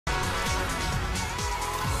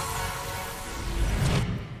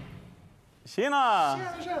Tjena!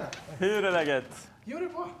 Tjena! Hur är läget? Jo, det är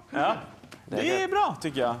bra. Ja, det är bra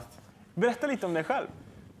tycker jag. Berätta lite om dig själv.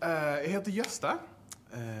 Jag heter Gosta.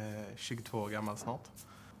 22 år gammal snart.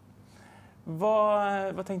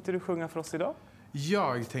 Vad tänkte du sjunga för oss idag?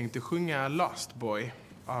 Jag tänkte sjunga Lost Boy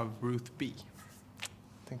av Ruth B.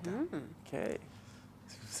 Okej.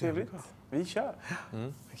 Trevligt. Vi kör.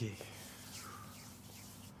 Okay.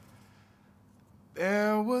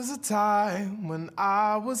 There was a time when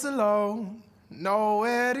I was alone,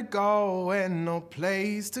 nowhere to go and no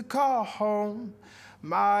place to call home.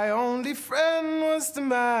 My only friend was the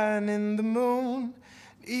man in the moon.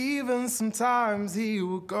 Even sometimes he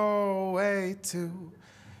would go away too.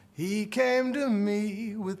 He came to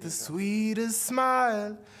me with the sweetest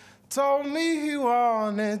smile, told me he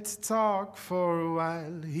wanted to talk for a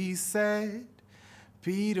while. He said,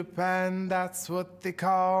 Peter Pan, that's what they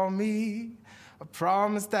call me. I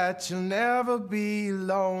promise that you'll never be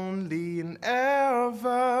lonely. And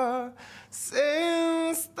ever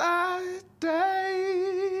since that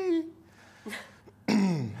day,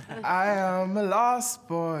 I am a lost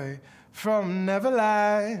boy from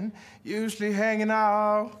Neverland, usually hanging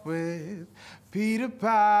out with Peter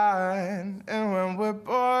Pan. And when we're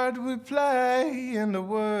bored, we play in the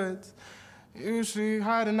woods, usually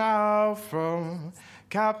hiding out from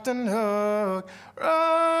Captain Hook.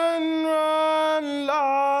 Run, run,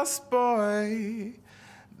 lost boy,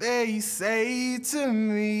 they say to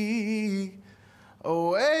me,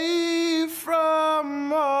 away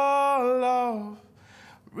from all of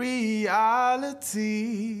reality.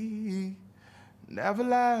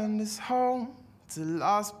 Neverland is home to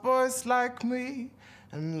lost boys like me,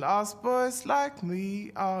 and lost boys like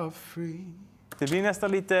me are free. Det blir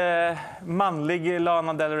nästan lite manlig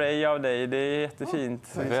Lana Del Rey av dig. Det är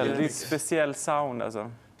jättefint. Väldigt speciell sound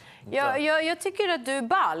alltså. Jag tycker att du är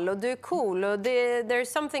ball och du är cool och there's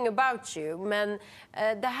something about you. Men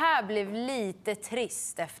det här blev lite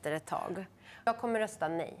trist efter ett tag. Jag kommer rösta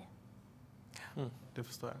nej. Det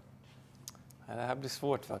förstår jag. Det här blir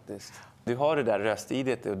svårt faktiskt. Du har det där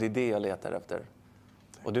röstidet och det är det jag letar efter.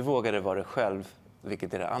 Och du vågade vara dig själv,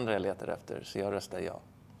 vilket är det andra jag letar efter. Så jag röstar ja.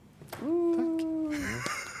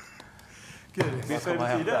 Gud, Vi ska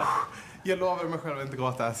över tiden. jag lovar mig själv att inte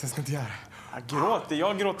gråta, så jag ska inte göra det.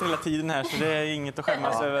 Jag gråter hela tiden här så det är inget att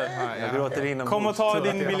skämmas över. Jag gråter inombords. Kom och ta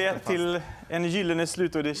din biljett till en gyllene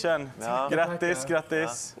slutaudition. Ja. Grattis,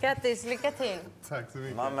 grattis. Grattis, lycka till. Tack så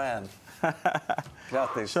mycket. My man.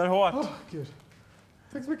 Grattis. Kör hårt. Gud.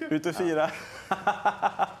 Tack så mycket. Ut och fira.